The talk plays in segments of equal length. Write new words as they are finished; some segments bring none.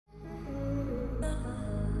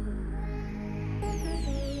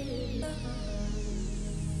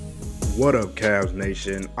What up, Cavs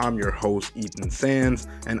Nation? I'm your host, Ethan Sands,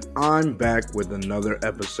 and I'm back with another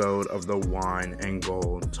episode of the Wine and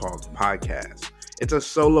Gold Talk podcast. It's a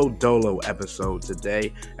solo dolo episode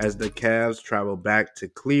today as the Cavs travel back to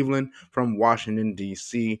Cleveland from Washington,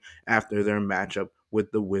 D.C. after their matchup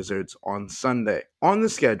with the Wizards on Sunday. On the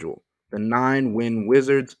schedule, the 9-win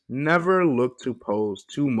Wizards never looked to pose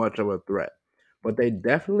too much of a threat, but they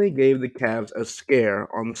definitely gave the Cavs a scare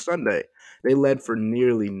on Sunday. They led for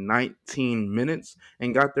nearly 19 minutes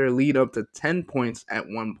and got their lead up to 10 points at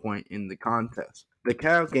one point in the contest. The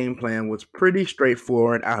Cavs' game plan was pretty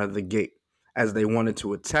straightforward out of the gate, as they wanted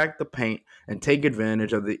to attack the paint and take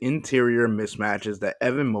advantage of the interior mismatches that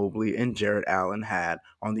Evan Mobley and Jarrett Allen had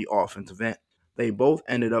on the offensive end. They both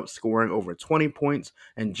ended up scoring over 20 points,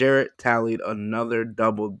 and Jarrett tallied another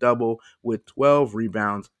double-double with 12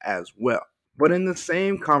 rebounds as well. But in the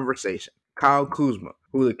same conversation, Kyle Kuzma,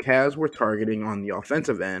 who the Cavs were targeting on the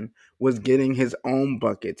offensive end, was getting his own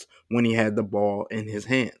buckets when he had the ball in his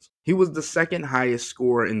hands. He was the second highest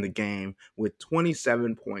scorer in the game with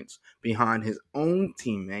 27 points behind his own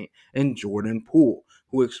teammate and Jordan Poole,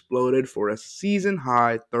 who exploded for a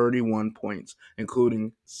season-high 31 points,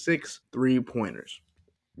 including 6 three-pointers.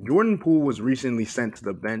 Jordan Poole was recently sent to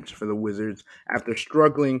the bench for the Wizards after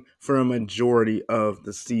struggling for a majority of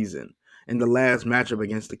the season. In the last matchup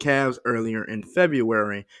against the Cavs earlier in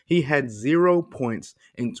February, he had 0 points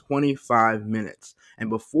in 25 minutes, and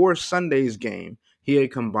before Sunday's game, he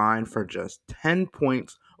had combined for just 10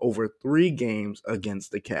 points over 3 games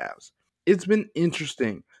against the Cavs. It's been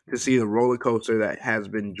interesting to see the roller coaster that has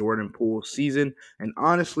been Jordan Poole's season and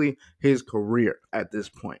honestly his career at this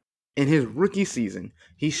point. In his rookie season,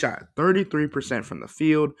 he shot 33% from the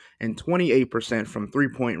field and 28% from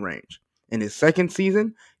three-point range. In his second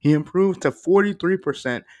season, he improved to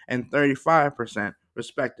 43% and 35%,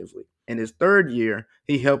 respectively. In his third year,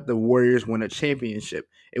 he helped the Warriors win a championship.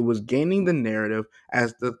 It was gaining the narrative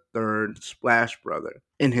as the third Splash Brother.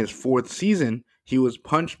 In his fourth season, he was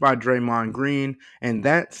punched by Draymond Green, and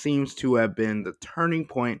that seems to have been the turning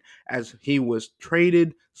point as he was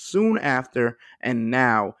traded soon after and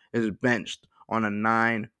now is benched on a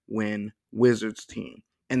 9-win Wizards team.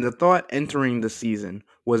 And the thought entering the season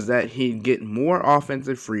was that he'd get more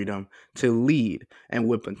offensive freedom to lead and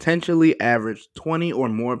would potentially average 20 or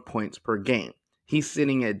more points per game. He's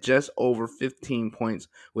sitting at just over 15 points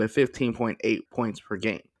with 15.8 points per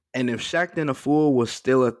game. And if Shaqtin' a Fool was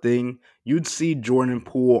still a thing, you'd see Jordan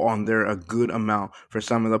Poole on there a good amount for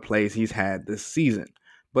some of the plays he's had this season.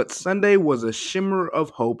 But Sunday was a shimmer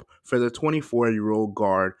of hope for the 24-year-old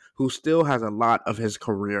guard who still has a lot of his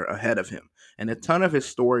career ahead of him and a ton of his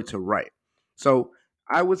story to write. So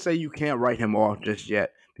I would say you can't write him off just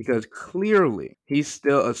yet because clearly he's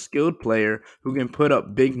still a skilled player who can put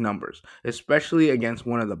up big numbers, especially against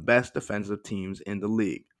one of the best defensive teams in the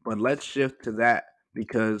league. But let's shift to that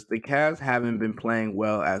because the Cavs haven't been playing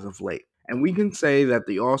well as of late. And we can say that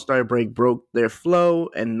the All-Star break broke their flow,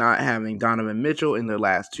 and not having Donovan Mitchell in their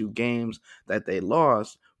last 2 games that they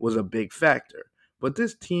lost was a big factor. But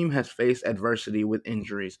this team has faced adversity with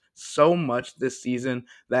injuries so much this season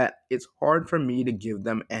that it's hard for me to give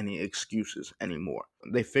them any excuses anymore.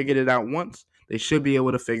 They figured it out once, they should be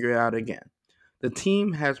able to figure it out again. The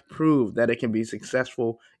team has proved that it can be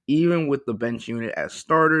successful even with the bench unit as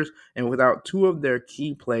starters and without 2 of their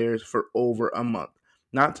key players for over a month.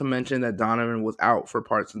 Not to mention that Donovan was out for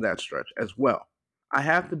parts of that stretch as well. I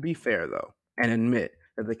have to be fair though and admit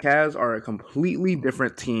that the Cavs are a completely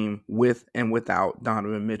different team with and without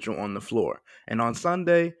Donovan Mitchell on the floor. And on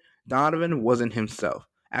Sunday, Donovan wasn't himself.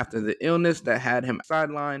 After the illness that had him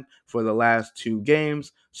sidelined for the last 2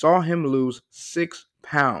 games, saw him lose 6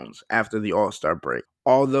 pounds after the All-Star break.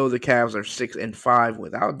 Although the Cavs are 6-5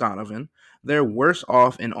 without Donovan, they're worse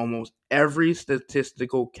off in almost every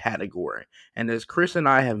statistical category. And as Chris and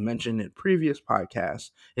I have mentioned in previous podcasts,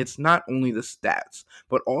 it's not only the stats,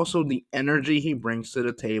 but also the energy he brings to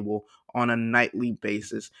the table on a nightly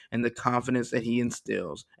basis and the confidence that he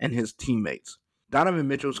instills in his teammates. Donovan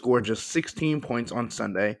Mitchell scored just 16 points on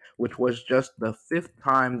Sunday, which was just the 5th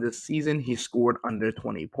time this season he scored under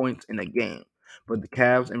 20 points in a game. But the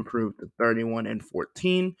Cavs improved to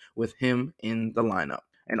 31-14 with him in the lineup.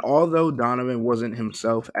 And although Donovan wasn't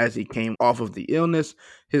himself as he came off of the illness,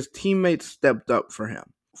 his teammates stepped up for him.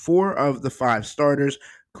 4 of the 5 starters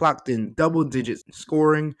clocked in double digits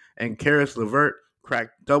scoring, and Karis LeVert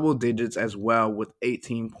cracked double digits as well with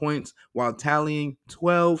 18 points while tallying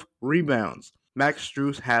 12 rebounds. Max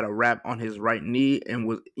Strus had a wrap on his right knee and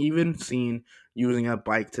was even seen using a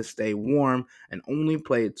bike to stay warm and only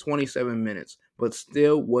played 27 minutes, but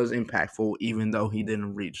still was impactful even though he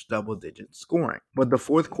didn't reach double digit scoring. But the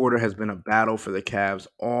fourth quarter has been a battle for the Cavs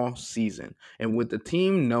all season, and with the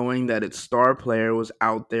team knowing that its star player was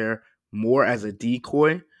out there more as a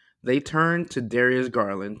decoy, they turned to Darius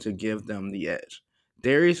Garland to give them the edge.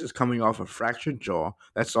 Darius is coming off a fractured jaw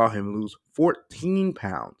that saw him lose 14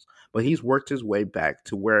 pounds, but he's worked his way back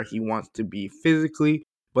to where he wants to be physically,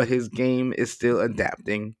 but his game is still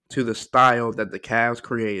adapting to the style that the Cavs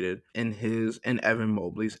created in his and Evan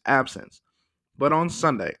Mobley's absence. But on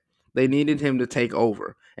Sunday, they needed him to take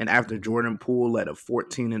over, and after Jordan Poole led a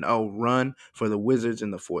 14-0 run for the Wizards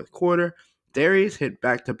in the fourth quarter, Darius hit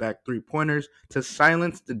back-to-back three-pointers to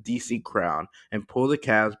silence the DC crowd and pull the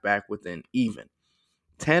Cavs back within even.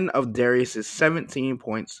 10 of Darius's 17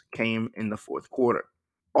 points came in the fourth quarter.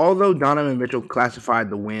 Although Donovan Mitchell classified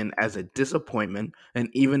the win as a disappointment and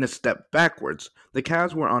even a step backwards, the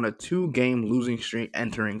Cavs were on a two-game losing streak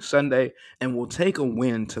entering Sunday and will take a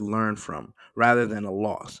win to learn from rather than a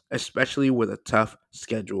loss, especially with a tough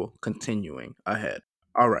schedule continuing ahead.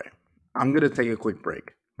 All right, I'm going to take a quick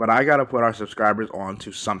break, but I got to put our subscribers on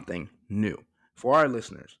to something new. For our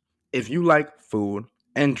listeners, if you like food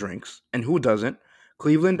and drinks, and who doesn't,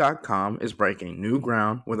 Cleveland.com is breaking new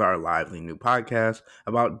ground with our lively new podcast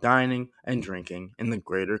about dining and drinking in the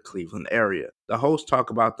greater Cleveland area. The hosts talk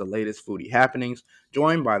about the latest foodie happenings,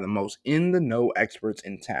 joined by the most in-the-know experts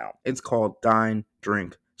in town. It's called Dine,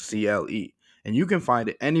 Drink, CLE, and you can find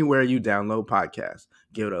it anywhere you download podcasts.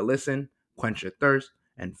 Give it a listen, quench your thirst,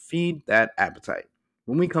 and feed that appetite.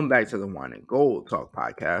 When we come back to the Wine and Gold Talk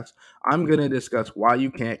podcast, I'm going to discuss why you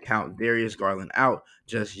can't count Darius Garland out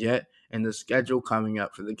just yet and the schedule coming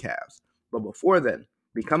up for the Cavs. But before then,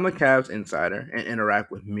 become a Cavs insider and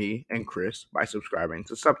interact with me and Chris by subscribing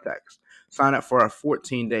to Subtext. Sign up for a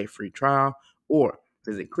 14-day free trial or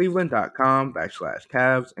visit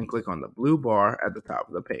cleveland.com/Cavs and click on the blue bar at the top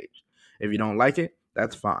of the page. If you don't like it,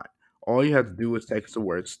 that's fine. All you have to do is text the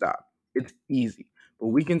word stop. It's easy, but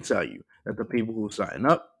we can tell you that the people who sign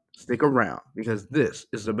up stick around because this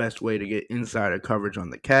is the best way to get insider coverage on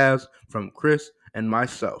the Cavs from Chris and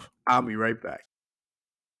myself. I'll be right back.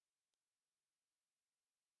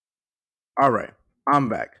 All right, I'm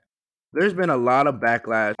back. There's been a lot of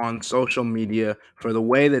backlash on social media for the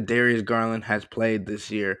way that Darius Garland has played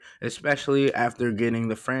this year, especially after getting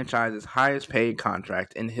the franchise's highest paid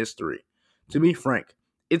contract in history. To be frank,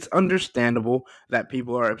 it's understandable that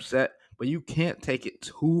people are upset, but you can't take it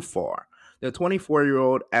too far. The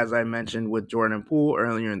 24-year-old, as I mentioned with Jordan Poole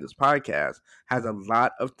earlier in this podcast, has a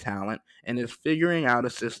lot of talent and is figuring out a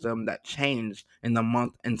system that changed in the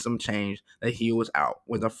month and some change that he was out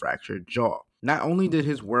with a fractured jaw. Not only did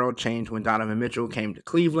his world change when Donovan Mitchell came to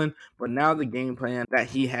Cleveland, but now the game plan that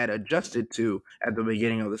he had adjusted to at the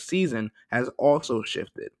beginning of the season has also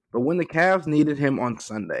shifted. But when the Cavs needed him on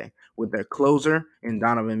Sunday, with their closer in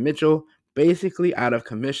Donovan Mitchell basically out of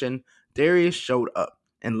commission, Darius showed up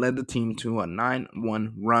and led the team to a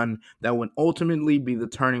 9-1 run that would ultimately be the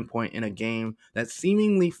turning point in a game that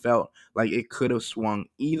seemingly felt like it could have swung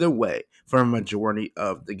either way for a majority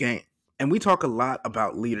of the game. And we talk a lot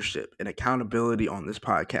about leadership and accountability on this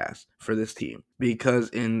podcast for this team because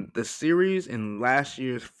in the series in last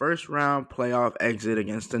year's first round playoff exit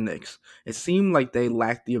against the Knicks, it seemed like they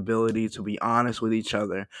lacked the ability to be honest with each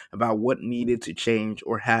other about what needed to change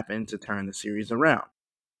or happen to turn the series around.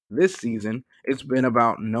 This season, it's been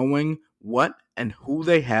about knowing what and who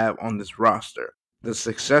they have on this roster, the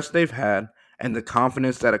success they've had, and the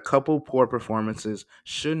confidence that a couple poor performances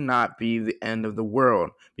should not be the end of the world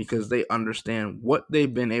because they understand what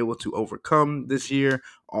they've been able to overcome this year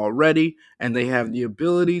already, and they have the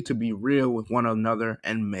ability to be real with one another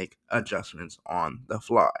and make adjustments on the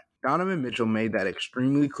fly. Donovan Mitchell made that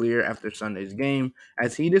extremely clear after Sunday's game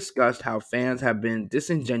as he discussed how fans have been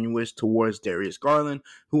disingenuous towards Darius Garland,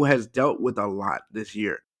 who has dealt with a lot this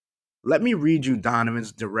year. Let me read you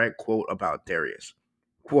Donovan's direct quote about Darius.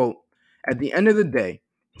 Quote, "At the end of the day,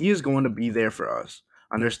 he is going to be there for us,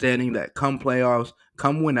 understanding that come playoffs,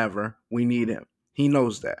 come whenever, we need him. He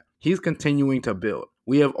knows that. He's continuing to build.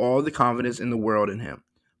 We have all the confidence in the world in him.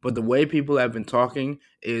 But the way people have been talking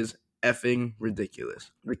is effing ridiculous.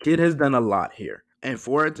 The kid has done a lot here. And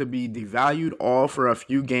for it to be devalued all for a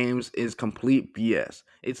few games is complete BS.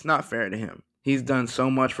 It's not fair to him. He's done so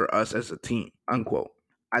much for us as a team." Unquote.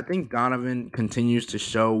 I think Donovan continues to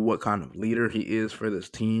show what kind of leader he is for this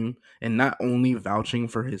team and not only vouching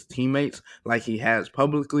for his teammates like he has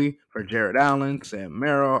publicly for Jared Allen, Sam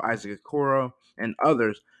Merrill, Isaac Okoro, and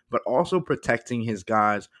others, but also protecting his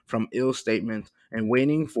guys from ill statements and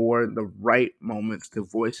waiting for the right moments to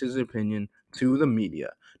voice his opinion to the media,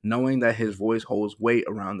 knowing that his voice holds weight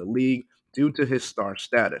around the league due to his star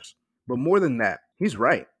status. But more than that, he's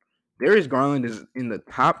right. Darius Garland is in the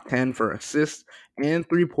top 10 for assists and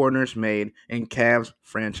three-pointers made in Cavs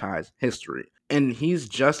franchise history. And he's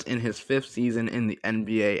just in his fifth season in the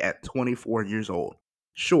NBA at 24 years old.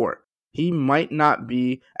 Sure, he might not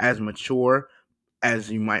be as mature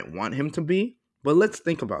as you might want him to be, but let's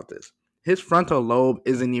think about this. His frontal lobe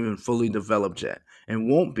isn't even fully developed yet and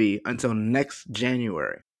won't be until next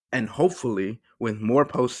January. And hopefully, with more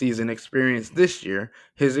postseason experience this year,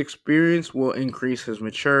 his experience will increase his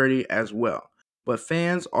maturity as well. But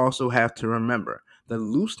fans also have to remember the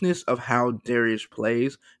looseness of how Darius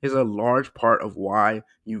plays is a large part of why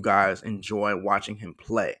you guys enjoy watching him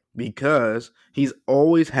play. Because he's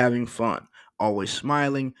always having fun, always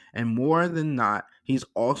smiling, and more than not, he's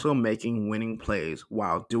also making winning plays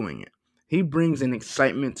while doing it. He brings an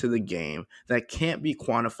excitement to the game that can't be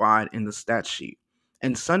quantified in the stat sheet.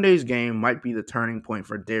 And Sunday's game might be the turning point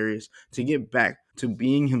for Darius to get back to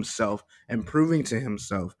being himself and proving to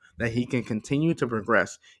himself that he can continue to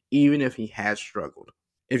progress even if he has struggled.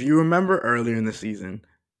 If you remember earlier in the season,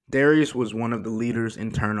 Darius was one of the leaders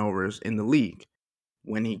in turnovers in the league.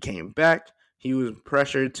 When he came back, he was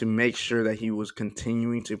pressured to make sure that he was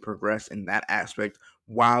continuing to progress in that aspect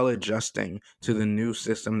while adjusting to the new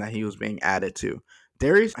system that he was being added to.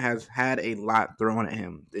 Darius has had a lot thrown at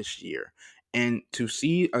him this year, and to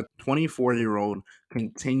see a 24-year-old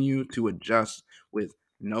continue to adjust with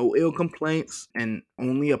no ill complaints and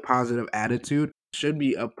only a positive attitude should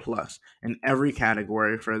be a plus in every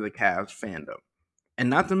category for the Cavs fandom. And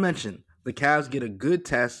not to mention, the Cavs get a good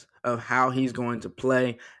test of how he's going to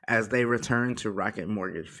play as they return to Rocket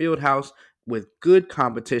Mortgage Fieldhouse with good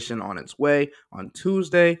competition on its way on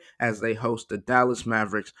Tuesday as they host the Dallas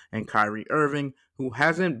Mavericks and Kyrie Irving, who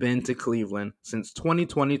hasn't been to Cleveland since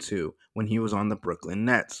 2022 when he was on the Brooklyn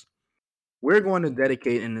Nets. We're going to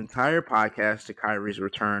dedicate an entire podcast to Kyrie's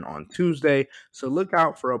return on Tuesday, so look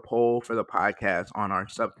out for a poll for the podcast on our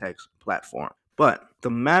Subtext platform. But the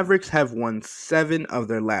Mavericks have won 7 of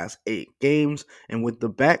their last 8 games, and with the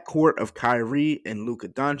backcourt of Kyrie and Luka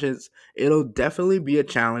Doncic, it'll definitely be a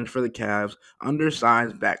challenge for the Cavs'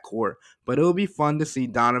 undersized backcourt, but it'll be fun to see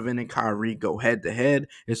Donovan and Kyrie go head-to-head,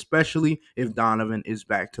 especially if Donovan is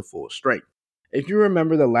back to full strength. If you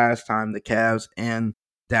remember the last time the Cavs and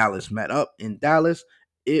Dallas met up in Dallas,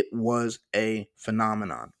 it was a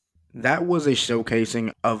phenomenon. That was a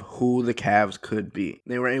showcasing of who the Cavs could be.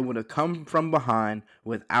 They were able to come from behind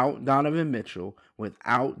without Donovan Mitchell,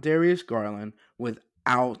 without Darius Garland,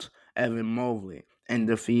 without Evan Mobley, and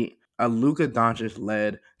defeat a Luka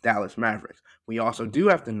Doncic-led Dallas Mavericks. We also do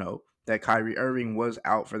have to note that Kyrie Irving was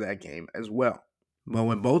out for that game as well. But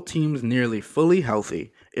with both teams nearly fully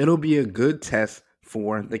healthy, it'll be a good test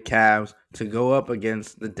for the Cavs to go up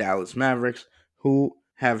against the Dallas Mavericks, who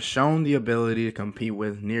have shown the ability to compete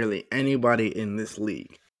with nearly anybody in this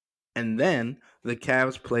league. And then the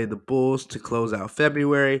Cavs play the Bulls to close out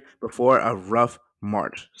February before a rough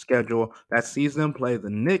March schedule that sees them play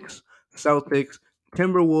the Knicks, Celtics,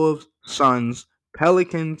 Timberwolves, Suns,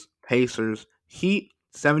 Pelicans, Pacers, Heat,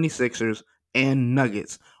 76ers, and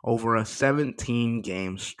Nuggets over a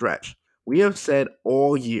 17-game stretch. We have said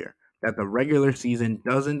all year that the regular season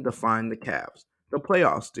doesn't define the Cavs. The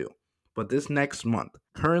playoffs do. But this next month,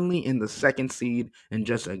 currently in the second seed and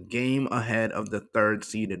just a game ahead of the third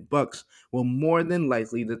seeded Bucks, will more than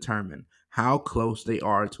likely determine how close they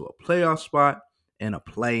are to a playoff spot and a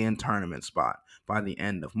play-in tournament spot by the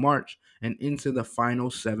end of March and into the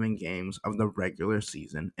final 7 games of the regular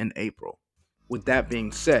season in April. With that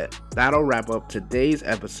being said, that'll wrap up today's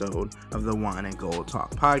episode of the Wine and Gold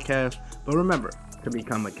Talk podcast. But remember to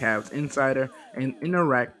become a Cavs insider and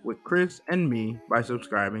interact with Chris and me by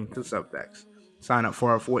subscribing to Subtext. Sign up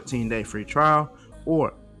for a 14-day free trial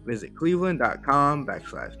or visit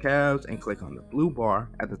cleveland.com/Cavs and click on the blue bar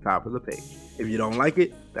at the top of the page. If you don't like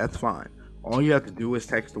it, that's fine. All you have to do is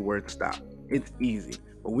text the word STOP. It's easy,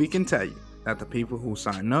 but we can tell you that the people who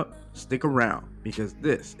sign up stick around because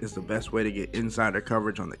this is the best way to get insider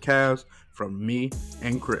coverage on the Cavs from me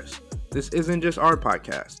and Chris. This isn't just our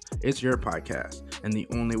podcast, it's your podcast, and the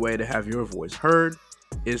only way to have your voice heard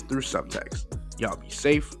is through Subtext. Y'all be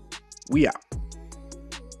safe. We out.